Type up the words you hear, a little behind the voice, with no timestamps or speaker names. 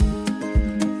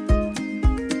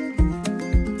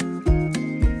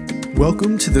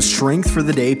Welcome to the Strength for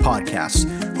the Day podcast,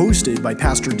 hosted by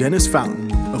Pastor Dennis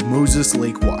Fountain of Moses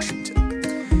Lake,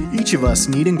 Washington. Each of us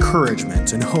need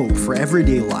encouragement and hope for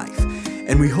everyday life,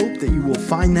 and we hope that you will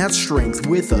find that strength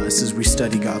with us as we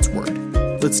study God's Word.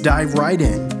 Let's dive right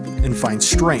in and find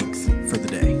strength for the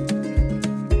day.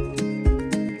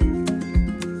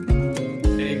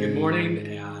 Hey, good morning,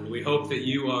 and we hope that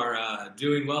you are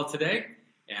doing well today,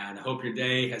 and I hope your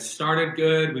day has started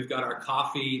good. We've got our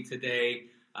coffee today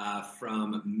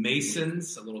from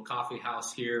Mason's, a little coffee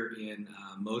house here in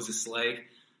Moses Lake.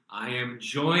 I am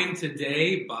joined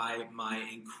today by my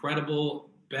incredible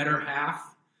better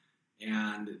half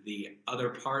and the other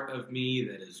part of me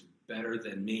that is better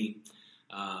than me.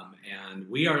 And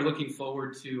we are looking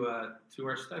forward to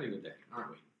our study today,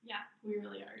 aren't we? Yeah, we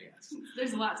really are. Yes.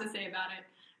 There's a lot to say about it.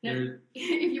 Now,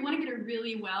 if you want to get a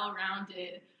really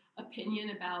well-rounded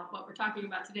opinion about what we're talking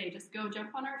about today, just go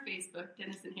jump on our Facebook,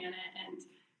 Dennis and Hannah, and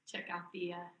check out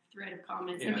the thread of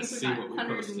comments. Yeah, I think see we've what got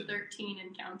we posted. 113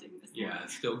 and counting this morning. Yeah,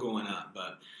 it's still going up.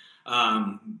 But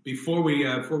before we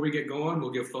get going,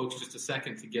 we'll give folks just a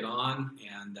second to get on.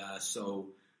 And so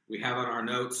we have on our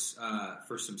notes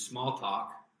for some small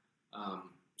talk.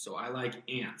 So I like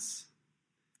ants.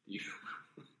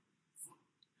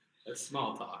 That's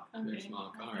small talk. Okay. They're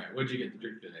small. All right. What'd you get to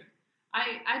drink today?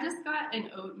 I just got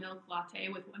an oat milk latte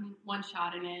with one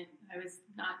shot in it. I was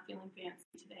not feeling fancy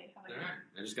today. How about All you?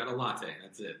 right. I just got a latte.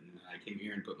 That's it. And I came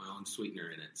here and put my own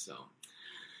sweetener in it. So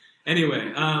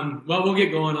anyway, well, we'll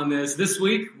get going on this. This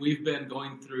week, we've been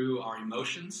going through our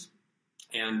emotions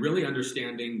and really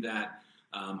understanding that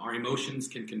our emotions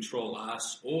can control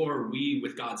us, or we,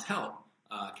 with God's help,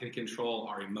 can control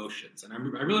our emotions. And I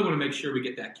really want to make sure we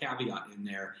get that caveat in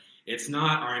there. It's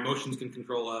not our emotions can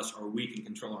control us or we can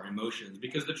control our emotions,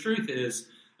 because the truth is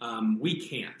we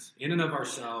can't. In and of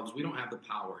ourselves, we don't have the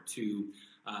power to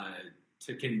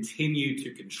continue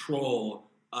to control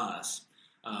us,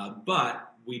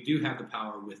 but we do have the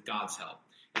power with God's help.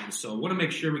 And so I want to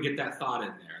make sure we get that thought in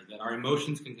there, that our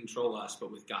emotions can control us,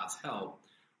 but with God's help,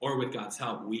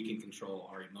 we can control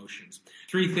our emotions.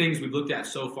 Three things we've looked at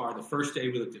so far. The first day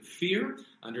we looked at fear,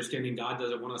 understanding God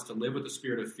doesn't want us to live with the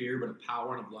spirit of fear, but of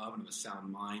power and of love and of a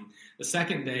sound mind. The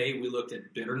second day we looked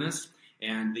at bitterness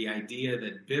and the idea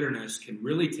that bitterness can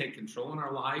really take control in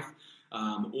our life,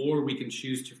 or we can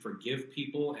choose to forgive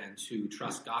people and to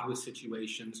trust God with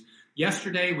situations.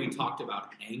 Yesterday we talked about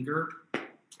anger,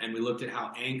 and we looked at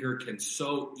how anger can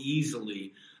so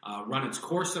easily run its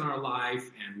course in our life,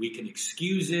 and we can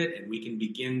excuse it, and we can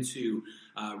begin to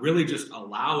really just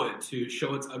allow it to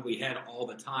show its ugly head all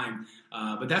the time.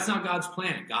 But that's not God's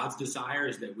plan. God's desire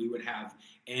is that we would have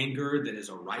anger that is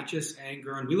a righteous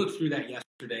anger, and we looked through that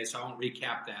yesterday, so I won't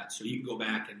recap that. So you can go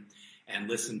back and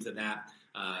listen to that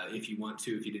if you want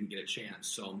to, if you didn't get a chance.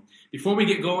 So before we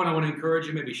get going, I want to encourage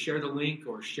you, maybe share the link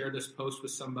or share this post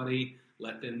with somebody.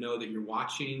 Let them know that you're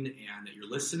watching and that you're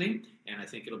listening, and I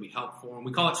think it'll be helpful. And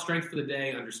we call it Strength for the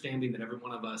Day, understanding that every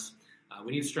one of us,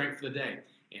 we need strength for the day.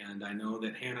 And I know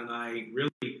that Hannah and I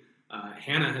really,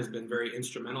 Hannah has been very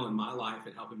instrumental in my life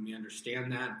in helping me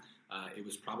understand that. It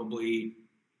was probably,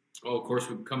 of course,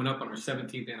 we're coming up on our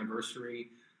 17th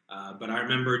anniversary, but I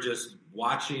remember just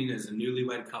watching as a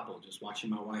newlywed couple, just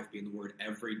watching my wife be in the Word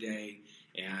every day.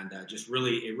 And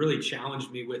it really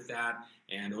challenged me with that.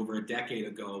 And over a decade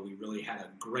ago, we really had a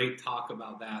great talk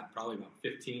about that, probably about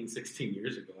 15, 16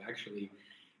 years ago, actually.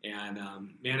 And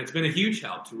man, it's been a huge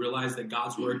help to realize that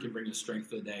God's Word can bring us strength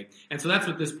for the day. And so that's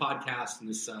what this podcast and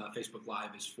this Facebook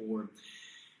Live is for.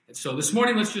 And so this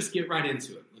morning, let's just get right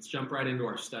into it. Let's jump right into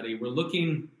our study. We're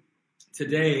looking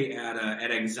today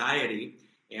at anxiety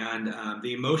and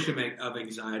the emotion of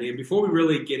anxiety. And before we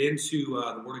really get into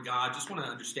the Word of God, I just want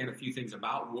to understand a few things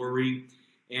about worry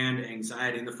and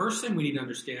anxiety. And the first thing we need to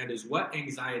understand is what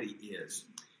anxiety is.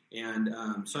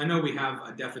 And so I know we have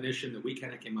a definition that we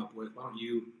kind of came up with. Why don't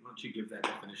you give that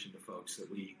definition to folks that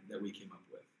we came up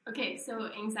with? Okay, so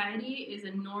anxiety is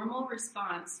a normal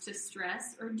response to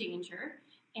stress or danger,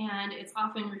 and it's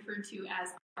often referred to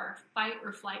as our fight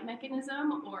or flight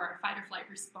mechanism, or our fight or flight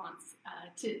response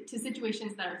to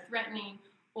situations that are threatening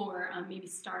or maybe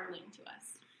startling to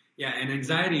us. Yeah, and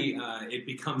anxiety, it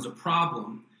becomes a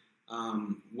problem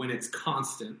when it's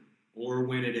constant, or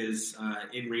when it is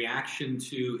in reaction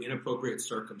to inappropriate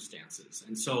circumstances.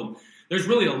 And so there's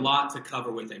really a lot to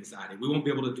cover with anxiety. We won't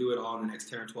be able to do it all in the next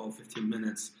 10 or 12, 15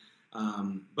 minutes.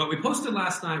 But we posted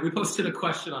last night, we posted a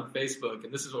question on Facebook,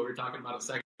 and this is what we were talking about a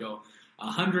second ago,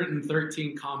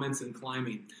 113 comments and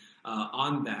climbing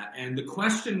on that. And the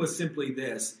question was simply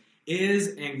this: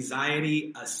 is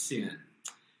anxiety a sin?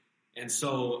 And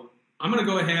so I'm going to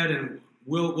go ahead and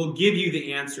we'll give you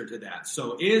the answer to that.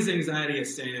 So is anxiety a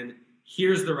sin?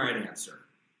 Here's the right answer.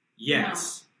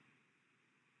 Yes.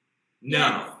 No.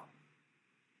 Yes.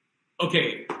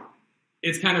 Okay,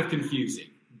 it's kind of confusing,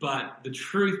 but the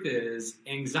truth is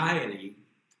anxiety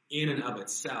in and of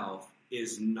itself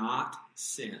is not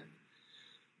sin.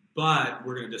 But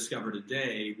we're going to discover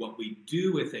today what we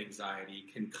do with anxiety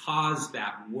can cause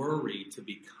that worry to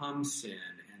become sin.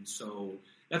 And so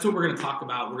that's what we're going to talk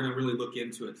about. We're going to really look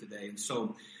into it today. And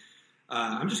so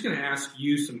I'm just going to ask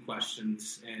you some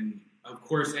questions. And of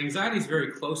course, anxiety is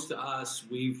very close to us.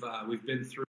 We've been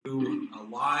through a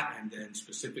lot, and then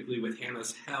specifically with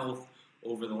Hannah's health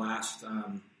over the last,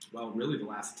 really the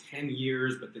last 10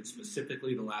 years, but then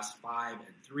specifically the last 5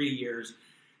 and 3 years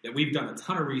that we've done a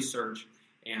ton of research.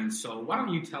 And so why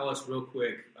don't you tell us real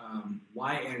quick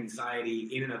why anxiety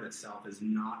in and of itself is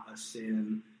not a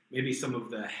sin, maybe some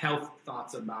of the health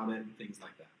thoughts about it and things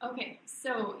like that. Okay,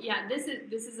 so yeah, this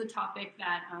is a topic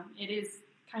that it is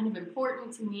kind of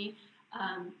important to me.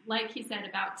 Like he said,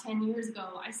 about 10 years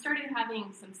ago, I started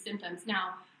having some symptoms.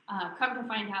 Now, come to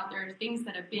find out, there are things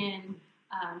that have been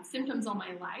symptoms all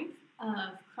my life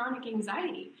of chronic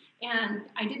anxiety, and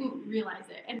I didn't realize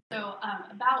it. And so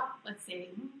about, let's say,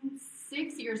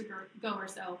 6 years ago or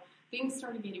so, things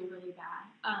started getting really bad.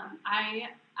 I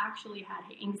actually had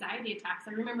anxiety attacks.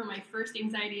 I remember my first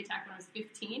anxiety attack when I was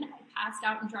 15. I passed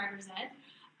out in driver's ed.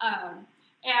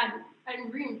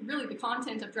 And really, the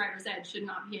content of driver's ed should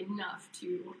not be enough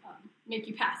to make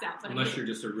you pass out. But unless you're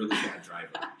just a really bad driver.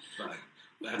 But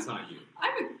that's not you.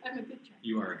 I'm a good driver.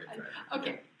 You are a good driver.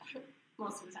 Okay,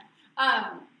 most of the time.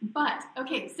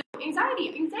 So anxiety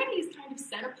is kind of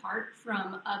set apart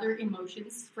from other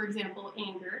emotions. For example,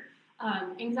 anger.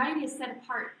 Anxiety is set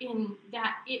apart in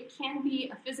that it can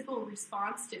be a physical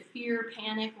response to fear,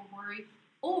 panic, or worry,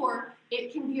 or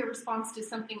it can be a response to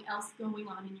something else going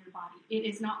on in your body. It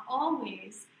is not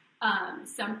always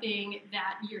something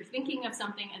that you're thinking of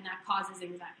something and that causes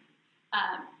anxiety.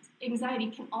 Anxiety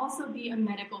can also be a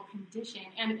medical condition,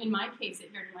 and in my case,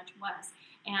 it very much was.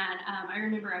 And I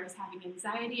remember I was having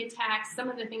anxiety attacks. Some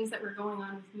of the things that were going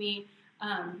on with me,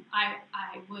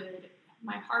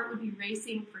 my heart would be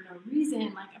racing for no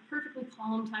reason, like a perfectly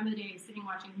calm time of the day, sitting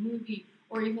watching a movie,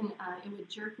 or even it would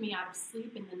jerk me out of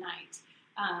sleep in the night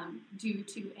due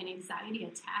to an anxiety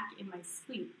attack in my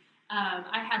sleep.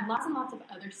 I had lots and lots of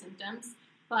other symptoms,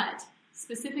 but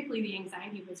specifically the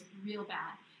anxiety was real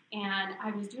bad. And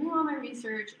I was doing all my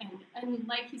research, and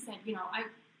like he said,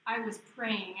 I was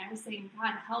praying. I was saying,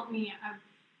 God, help me.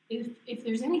 If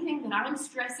there's anything that I'm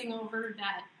stressing over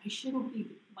that I shouldn't be,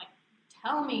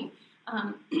 tell me.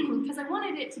 Because I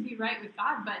wanted it to be right with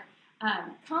God, but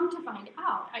come to find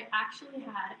out, I actually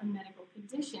had a medical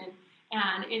condition,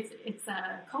 and it's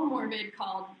a comorbid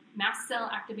called mast cell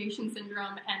activation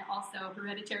syndrome and also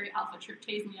hereditary alpha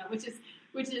tryptasia,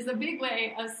 which is a big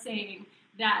way of saying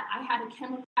that I had a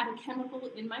chemical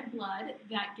in my blood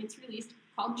that gets released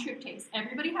called tryptase.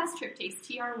 Everybody has tryptase,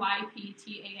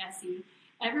 Tryptase.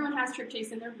 Everyone has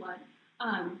tryptase in their blood.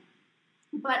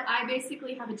 But I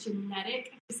basically have a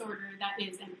genetic disorder that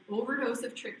is an overdose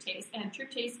of tryptase, and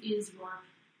tryptase is your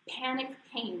panic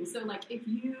pain. So, if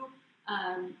you,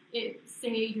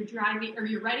 say you're driving or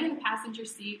you're riding in the passenger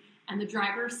seat and the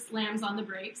driver slams on the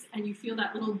brakes and you feel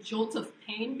that little jolt of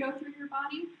pain go through your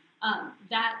body,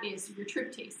 that is your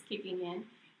tryptase kicking in.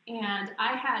 And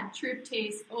I had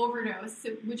tryptase overdose,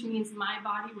 which means my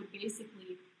body would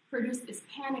basically produce this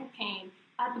panic pain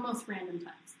at the most random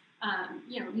times.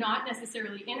 Not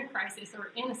necessarily in a crisis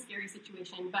or in a scary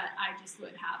situation, but I just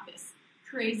would have this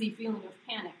crazy feeling of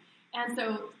panic. And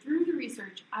so through the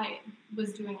research I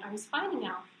was finding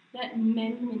out that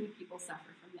many, many people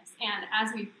suffer from this. And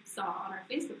as we saw on our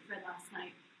Facebook thread last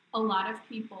night, a lot of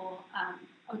people,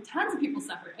 tons of people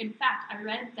suffer. In fact, I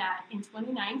read that in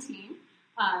 2019,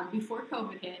 before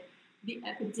COVID hit, the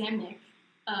epidemic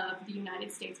of the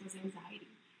United States was anxiety.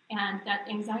 And that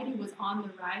anxiety was on the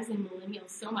rise in millennials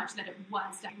so much that it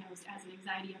was diagnosed as an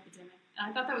anxiety epidemic. And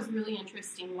I thought that was really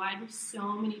interesting. Why do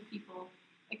so many people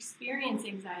experience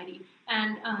anxiety?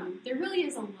 And there really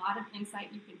is a lot of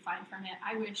insight you can find from it.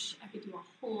 I wish I could do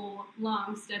a whole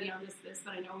long study on this,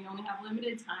 but I know we only have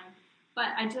limited time.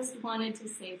 But I just wanted to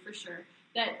say for sure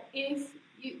that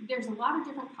there's a lot of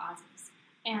different causes.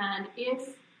 And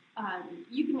if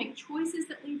you can make choices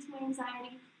that lead to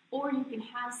anxiety, or you can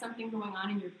have something going on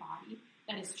in your body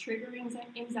that is triggering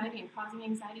anxiety and causing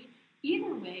anxiety.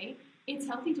 Either way, it's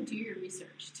healthy to do your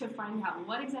research to find out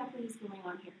what exactly is going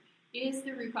on here. Is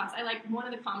the root cause? I like one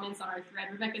of the comments on our thread,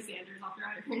 Rebecca Sanders, I'll throw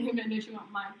out her name, I know she won't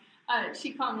mind.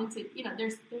 She commented,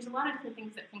 there's a lot of different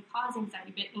things that can cause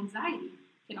anxiety, but anxiety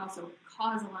can also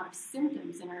cause a lot of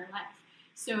symptoms in our life.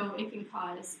 So it can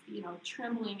cause,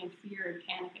 trembling and fear and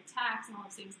panic attacks and all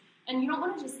those things. And you don't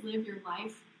want to just live your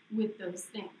life with those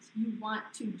things. You want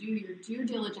to do your due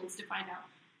diligence to find out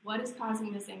what is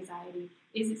causing this anxiety.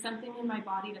 Is it something in my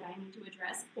body that I need to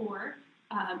address? Or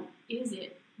is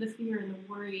it the fear and the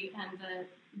worry and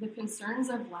the concerns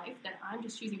of life that I'm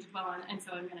just choosing to dwell on? And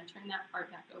so I'm going to turn that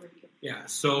part back over to you. Yeah,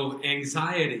 so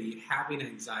having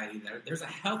anxiety, there's a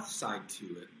health side to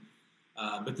it.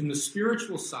 But then the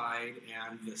spiritual side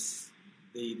and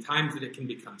the times that it can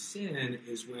become sin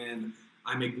is when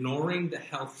I'm ignoring the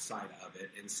health side of it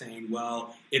and saying,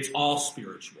 well, it's all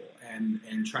spiritual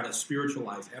and try to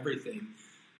spiritualize everything.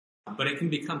 But it can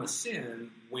become a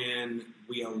sin when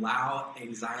we allow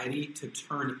anxiety to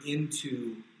turn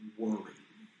into worry.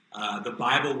 The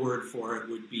Bible word for it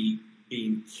would be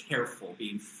being careful,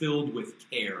 being filled with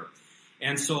care.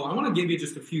 And so I want to give you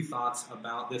just a few thoughts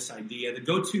about this idea. The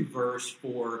go-to verse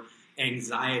for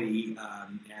anxiety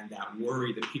and that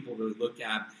worry that people really look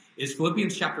at is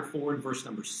Philippians chapter 4 and verse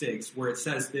number 6, where it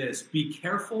says this: be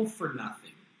careful for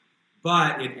nothing,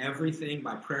 but in everything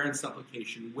by prayer and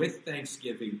supplication with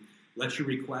thanksgiving, let your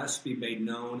requests be made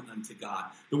known unto God.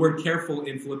 The word careful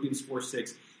in Philippians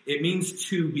 4:6, it means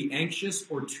to be anxious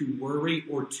or to worry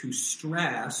or to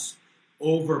stress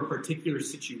over particular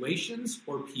situations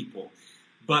or people.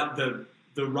 But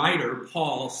the writer,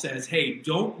 Paul, says, hey,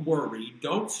 don't worry,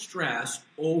 don't stress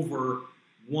over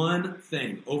one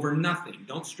thing, over nothing.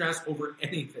 Don't stress over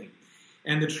anything.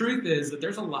 And the truth is that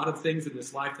there's a lot of things in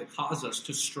this life that cause us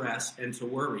to stress and to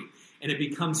worry. And it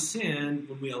becomes sin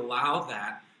when we allow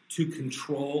that to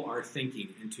control our thinking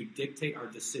and to dictate our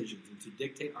decisions and to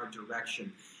dictate our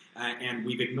direction. And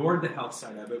we've ignored the health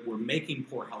side of it. We're making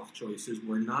poor health choices.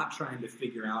 We're not trying to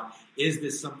figure out, is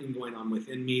this something going on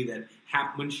within me that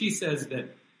when she says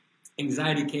that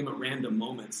anxiety came at random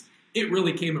moments, it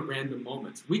really came at random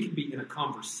moments. We could be in a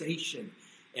conversation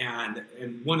and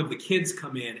one of the kids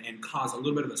come in and cause a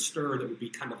little bit of a stir that would be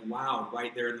kind of loud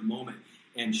right there in the moment.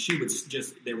 And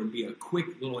there would be a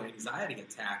quick little anxiety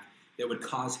attack that would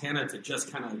cause Hannah to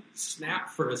just kind of snap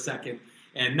for a second.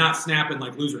 And not snap and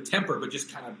like lose her temper, but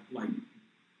just kind of like,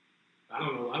 I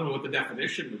don't know what the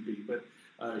definition would be, but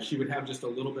she would have just a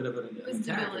little bit of an attack. It was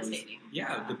debilitating.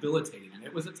 Debilitating. And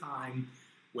it was a time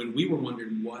when we were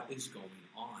wondering what is going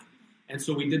on. And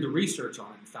so we did the research on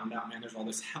it and found out, man, there's all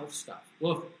this health stuff.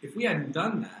 Well, if we hadn't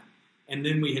done that, and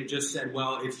then we had just said,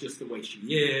 well, it's just the way she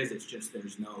is, it's just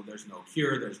there's no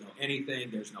cure, there's no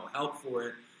anything, there's no help for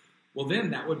it. Well, then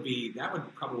that would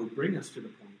probably bring us to the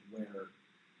point where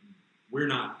we're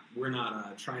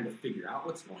not trying to figure out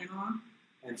what's going on,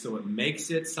 and so it makes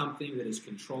it something that is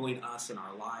controlling us in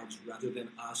our lives rather than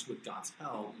us, with God's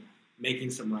help,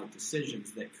 making some right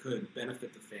decisions that could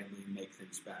benefit the family and make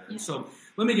things better. Yeah. And so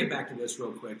let me get back to this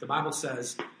real quick. The Bible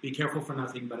says, be careful for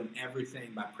nothing, but in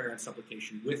everything by prayer and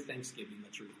supplication with thanksgiving,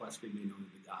 let your requests be made known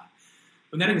to God.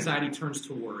 When that anxiety turns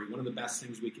to worry, one of the best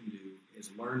things we can do is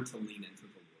learn to lean into the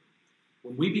Lord.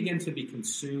 When we begin to be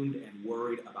consumed and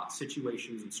worried about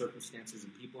situations and circumstances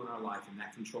and people in our life, and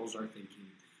that controls our thinking,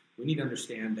 we need to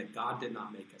understand that God did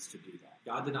not make us to do that.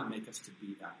 God did not make us to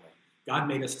be that way. God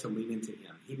made us to lean into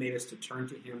Him. He made us to turn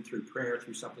to Him through prayer,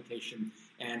 through supplication.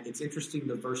 And it's interesting,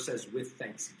 the verse says, with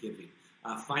thanksgiving,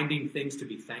 finding things to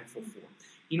be thankful for.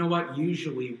 You know what?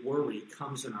 Usually worry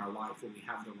comes in our life when we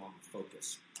have the wrong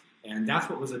focus. And that's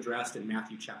what was addressed in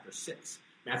Matthew chapter 6.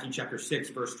 Matthew chapter 6,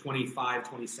 verse 25,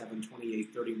 27, 28,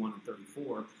 31, and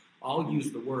 34, all use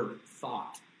the word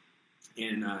thought.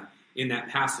 And in that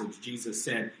passage, Jesus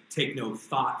said, take no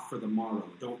thought for the morrow.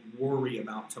 Don't worry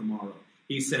about tomorrow.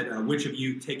 He said, which of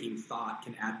you taking thought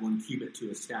can add 1 cubit to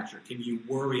his stature? Can you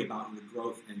worry about your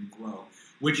growth and grow?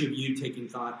 Which of you taking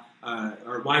thought,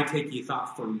 or why take ye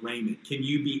thought for raiment? Can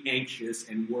you be anxious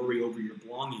and worry over your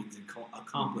belongings and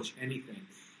accomplish anything?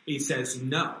 He says,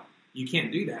 no. You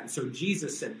can't do that. And so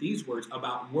Jesus said these words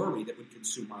about worry that would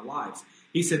consume our lives.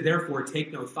 He said, therefore,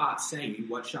 take no thought, saying,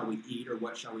 what shall we eat, or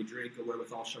what shall we drink, or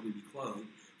wherewithal shall we be clothed?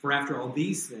 For after all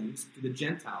these things do the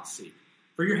Gentiles seek.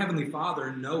 For your heavenly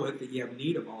Father knoweth that ye have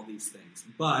need of all these things.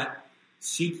 But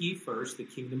seek ye first the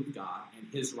kingdom of God and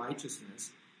His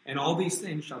righteousness, and all these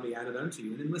things shall be added unto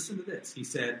you. And then listen to this. He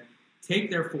said, take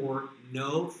therefore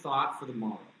no thought for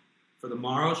the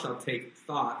morrow shall take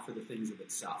thought for the things of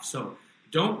itself. So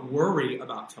don't worry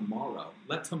about tomorrow.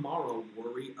 Let tomorrow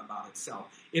worry about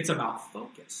itself. It's about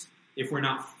focus. If we're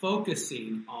not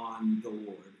focusing on the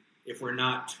Lord, if we're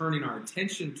not turning our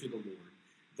attention to the Lord,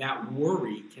 that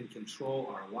worry can control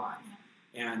our life.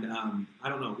 And I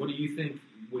don't know, what do you think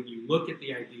when you look at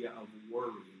the idea of worry,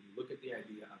 and you look at the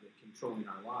idea of it controlling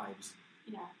our lives?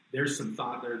 there's some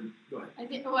thought there. Go ahead. I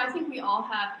think we all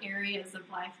have areas of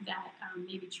life that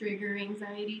maybe trigger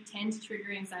anxiety, tend to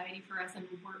trigger anxiety for us, and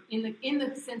in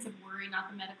the sense of worry, not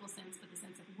the medical sense, but the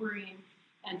sense of worrying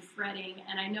and fretting.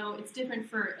 And I know it's different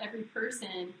for every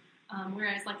person.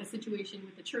 Whereas like a situation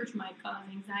with the church might cause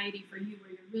anxiety for you,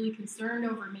 where you're really concerned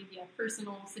over maybe a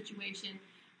personal situation.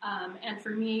 And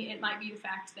for me, it might be the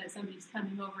fact that somebody's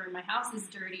coming over and my house is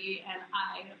dirty, and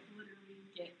I literally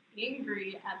get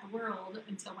angry at the world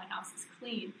until my house is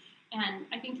clean. And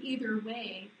I think either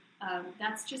way,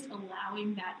 that's just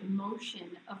allowing that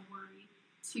emotion of worry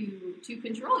to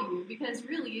control you, because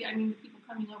really, I mean, the people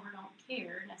coming over don't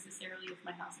care necessarily if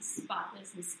my house is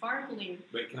spotless and sparkling.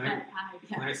 Wait,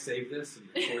 can I save this and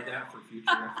record that for future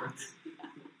reference?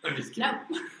 I'm just kidding.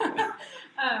 No.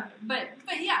 But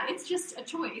yeah, it's just a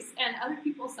choice, and other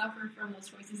people suffer from those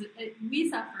choices. We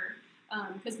suffer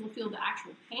because we'll feel the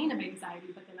actual pain of anxiety,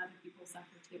 but then other people suffer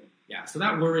too. Yeah, so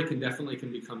that worry can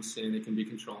become sin. It can be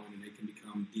controlling, and it can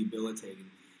become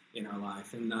debilitating in our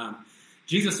life. And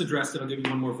Jesus addressed it. I'll give you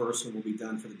one more verse and we'll be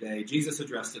done for the day. Jesus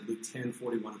addressed it, Luke 10,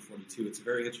 41 and 42. It's a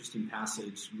very interesting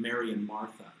passage, Mary and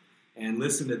Martha. And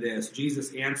listen to this.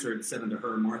 Jesus answered and said unto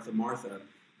her, Martha, Martha,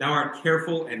 thou art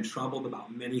careful and troubled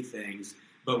about many things,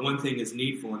 but one thing is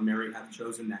needful, and Mary hath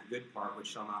chosen that good part which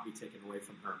shall not be taken away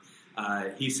from her.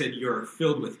 He said, you're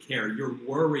filled with care. You're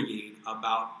worrying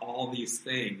about all these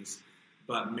things,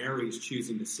 but Mary's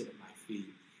choosing to sit at my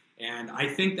feet. And I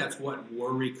think that's what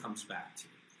worry comes back to.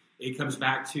 It comes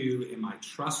back to, am I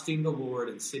trusting the Lord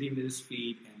and sitting at his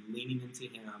feet and leaning into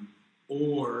him,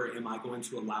 or am I going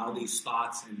to allow these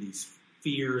thoughts and these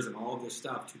fears and all of this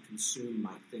stuff to consume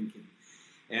my thinking?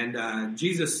 And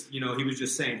Jesus, he was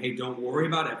just saying, hey, don't worry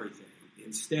about everything.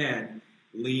 Instead,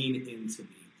 lean into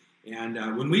me.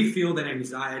 And when we feel that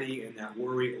anxiety and that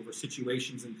worry over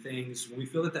situations and things, when we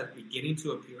feel that that's beginning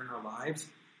to appear in our lives,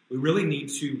 we really need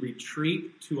to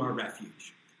retreat to our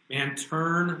refuge. Man,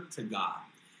 turn to God.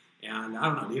 And I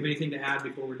don't know, do you have anything to add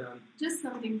before we're done? Just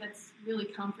something that's really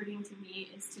comforting to me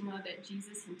is to know that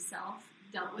Jesus himself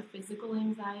dealt with physical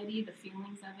anxiety, the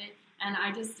feelings of it. And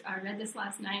I read this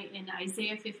last night in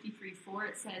Isaiah 53:4.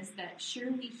 It says that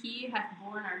surely he hath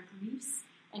borne our griefs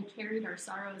and carried our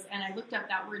sorrows. And I looked up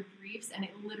that word griefs, and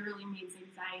it literally means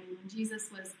anxiety. When Jesus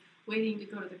was waiting to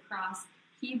go to the cross,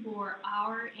 he bore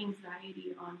our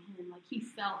anxiety on him. Like, he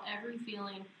felt every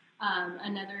feeling.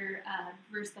 Another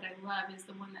verse that I love is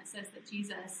the one that says that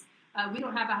Jesus, we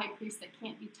don't have a high priest that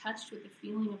can't be touched with the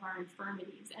feeling of our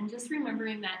infirmities. And just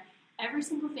remembering that every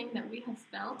single thing that we have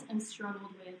felt and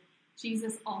struggled with,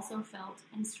 Jesus also felt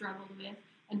and struggled with,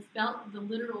 and felt the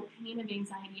literal pain of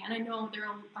anxiety. And I know there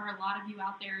are a lot of you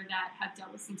out there that have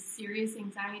dealt with some serious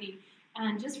anxiety.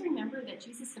 And just remember that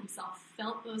Jesus himself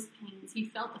felt those pains. He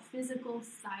felt the physical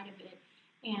side of it.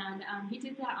 And he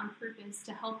did that on purpose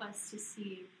to help us to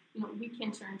see, we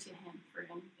can turn to him for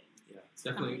anything. Yeah, it's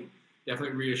definitely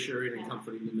reassuring and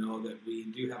comforting to know that we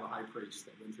do have a high priest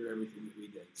that went through everything that we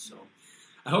did. So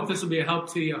I hope this will be a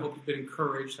help to you. I hope you've been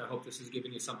encouraged. I hope this has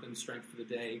given you something, strength for the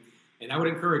day. And I would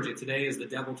encourage you today, as the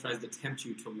devil tries to tempt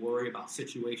you to worry about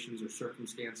situations or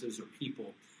circumstances or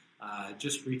people,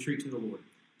 just retreat to the Lord.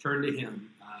 Turn to him.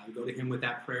 Go to him with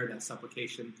that prayer, that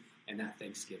supplication, and that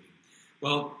thanksgiving.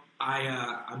 Well,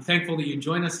 I'm thankful that you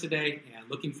joined us today, and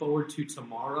looking forward to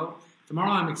tomorrow.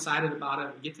 Tomorrow I'm excited about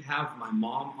it. We get to have my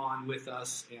mom on with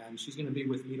us, and she's going to be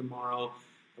with me tomorrow.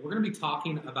 And we're going to be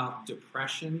talking about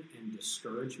depression and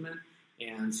discouragement,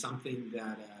 and something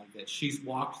that she's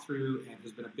walked through and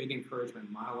has been a big encouragement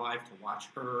in my life to watch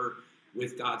her,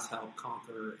 with God's help,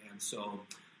 conquer. And so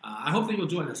I hope that you'll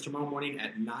join us tomorrow morning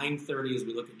at 9:30 as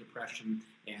we look at depression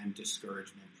and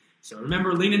discouragement. So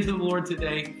remember, lean into the Lord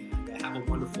today, and have a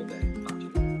wonderful day. Talk to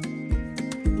you.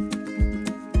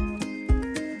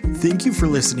 Thank you for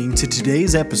listening to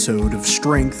today's episode of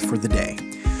Strength for the Day.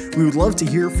 We would love to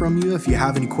hear from you. If you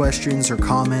have any questions or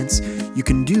comments, you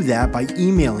can do that by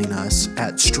emailing us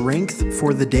at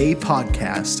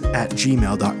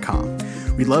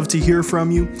strengthforthedaypodcast@gmail.com. We'd love to hear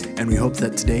from you, and we hope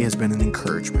that today has been an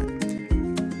encouragement.